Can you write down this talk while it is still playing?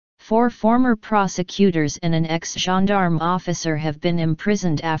4 former prosecutors and an ex-gendarme officer have been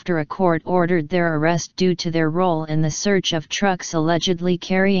imprisoned after a court ordered their arrest due to their role in the search of trucks allegedly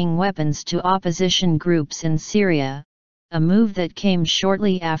carrying weapons to opposition groups in Syria, a move that came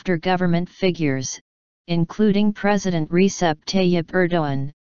shortly after government figures, including President Recep Tayyip Erdoğan,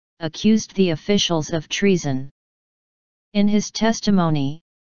 accused the officials of treason. In his testimony,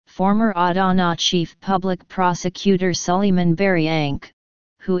 former Adana Chief Public Prosecutor Süleyman Bağrıyanık,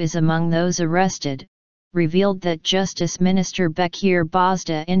 who is among those arrested, revealed that Justice Minister Bekir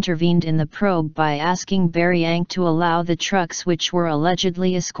Bozdağ intervened in the probe by asking Bağrıyanık to allow the trucks which were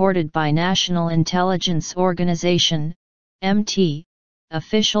allegedly escorted by National Intelligence Organization (MT)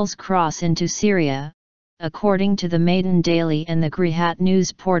 officials cross into Syria, according to the Meydan Daily and the Grihat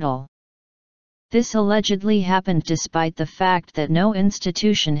news portal. This allegedly happened despite the fact that no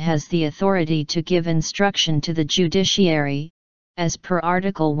institution has the authority to give instruction to the judiciary, as per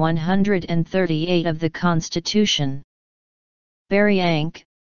Article 138 of the Constitution. Bağrıyanık,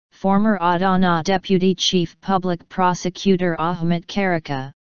 former Adana Deputy Chief Public Prosecutor Ahmet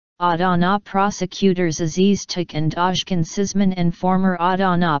Karaca, Adana Prosecutors Aziz Tuk and Özkan Süleyman and former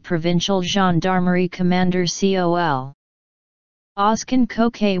Adana Provincial Gendarmerie Commander Col. Özkan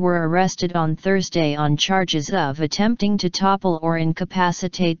Koçay were arrested on Thursday on charges of attempting to topple or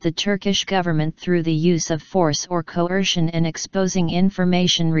incapacitate the Turkish government through the use of force or coercion and exposing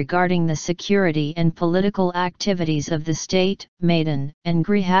information regarding the security and political activities of the state, Meydan and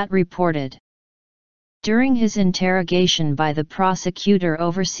Grihat reported. During his interrogation by the prosecutor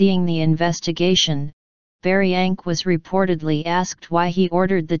overseeing the investigation, Bağrıyanık was reportedly asked why he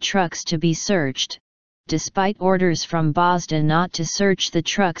ordered the trucks to be searched, despite orders from Bozdağ not to search the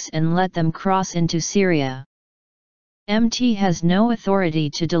trucks and let them cross into Syria. MT has no authority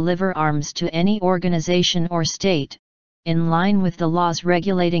to deliver arms to any organization or state, in line with the laws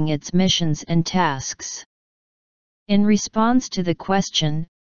regulating its missions and tasks. In response to the question,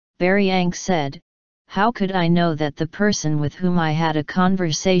 Bağrıyanık said, "How could I know that the person with whom I had a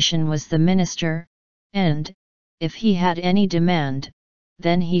conversation was the minister, and, if he had any demand,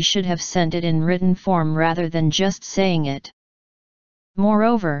 then he should have sent it in written form rather than just saying it.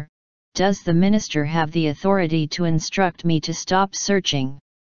 Moreover, does the minister have the authority to instruct me to stop searching?"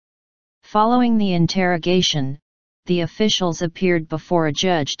 Following the interrogation, the officials appeared before a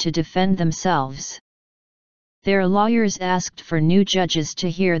judge to defend themselves. Their lawyers asked for new judges to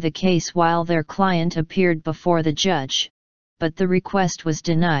hear the case while their client appeared before the judge, but the request was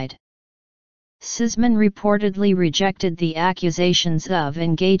denied. Süleyman reportedly rejected the accusations of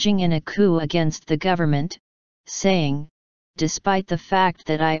engaging in a coup against the government, saying, "Despite the fact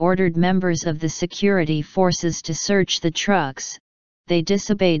that I ordered members of the security forces to search the trucks, they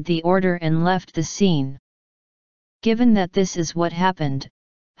disobeyed the order and left the scene. Given that this is what happened,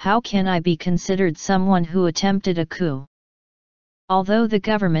 how can I be considered someone who attempted a coup?" Although the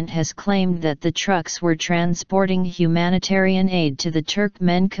government has claimed that the trucks were transporting humanitarian aid to the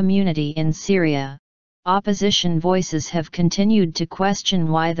Turkmen community in Syria, opposition voices have continued to question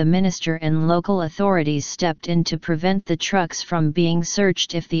why the minister and local authorities stepped in to prevent the trucks from being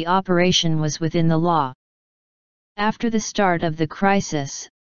searched if the operation was within the law. After the start of the crisis,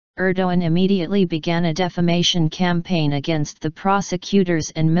 Erdoğan immediately began a defamation campaign against the prosecutors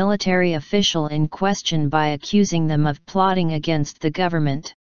and military official in question by accusing them of plotting against the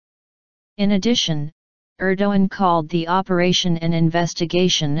government. In addition, Erdoğan called the operation and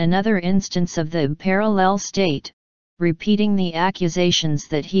investigation another instance of the parallel state, repeating the accusations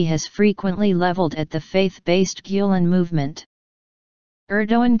that he has frequently leveled at the faith-based Gülen movement.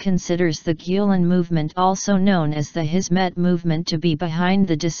 Erdoğan considers the Gülen movement, also known as the Hizmet movement, to be behind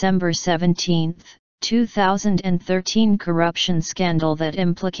the December 17, 2013 corruption scandal that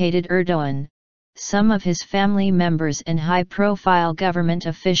implicated Erdoğan, some of his family members and high-profile government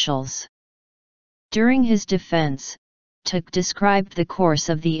officials. During his defense, Tuk described the course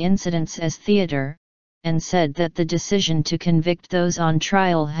of the incidents as theater, and said that the decision to convict those on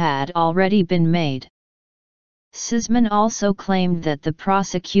trial had already been made. Süleyman also claimed that the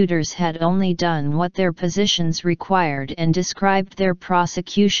prosecutors had only done what their positions required and described their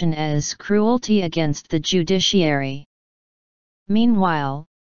prosecution as cruelty against the judiciary. Meanwhile,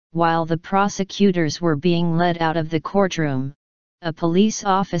 while the prosecutors were being led out of the courtroom, a police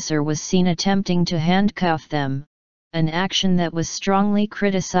officer was seen attempting to handcuff them, an action that was strongly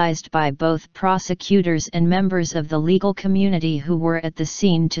criticized by both prosecutors and members of the legal community who were at the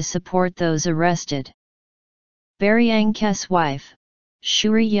scene to support those arrested. Bağrıyanık's wife,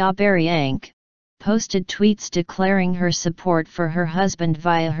 Şuriye Bağrıyanık, posted tweets declaring her support for her husband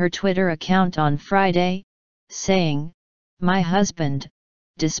via her Twitter account on Friday, saying, "My husband,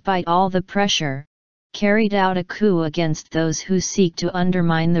 despite all the pressure, carried out a coup against those who seek to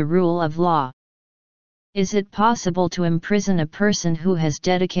undermine the rule of law. Is it possible to imprison a person who has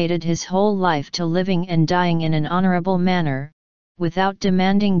dedicated his whole life to living and dying in an honorable manner, without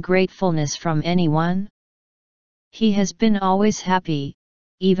demanding gratefulness from anyone? He has been always happy,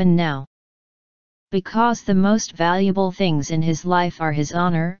 even now. Because the most valuable things in his life are his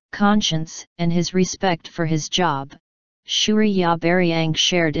honor, conscience, and his respect for his job, Surya Bağrıyanık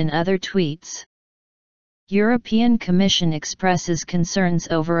shared in other tweets. European Commission expresses concerns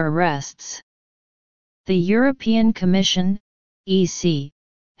over arrests. The European Commission, EC,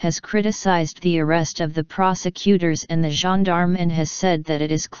 has criticized the arrest of the prosecutors and the gendarme and has said that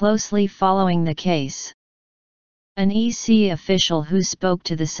it is closely following the case. An EC official who spoke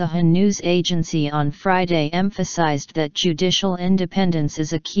to the Saha news agency on Friday emphasized that judicial independence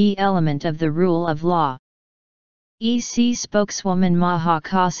is a key element of the rule of law. EC spokeswoman Maha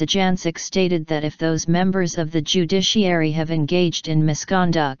Kasajancic stated that if those members of the judiciary have engaged in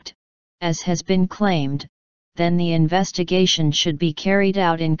misconduct, as has been claimed, then the investigation should be carried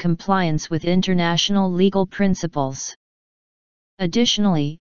out in compliance with international legal principles.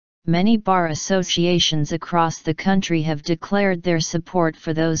 Additionally, many bar associations across the country have declared their support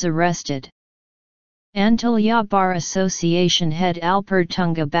for those arrested. Antalya Bar Association head Alper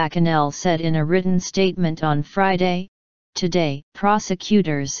Tunga Bakanel said in a written statement on Friday, "Today,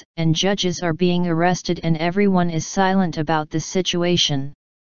 prosecutors and judges are being arrested and everyone is silent about the situation.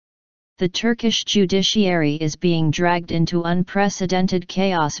 The Turkish judiciary is being dragged into unprecedented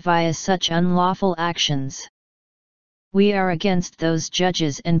chaos via such unlawful actions. We are against those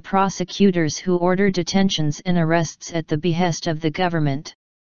judges and prosecutors who order detentions and arrests at the behest of the government."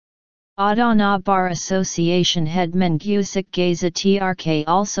 Adana Bar Association head Mengusik Geza Trk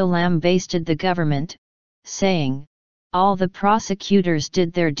also lambasted the government, saying, "All the prosecutors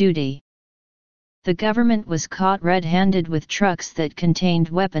did their duty. The government was caught red-handed with trucks that contained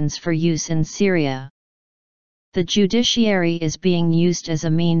weapons for use in Syria. The judiciary is being used as a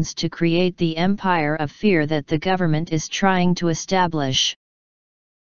means to create the empire of fear that the government is trying to establish."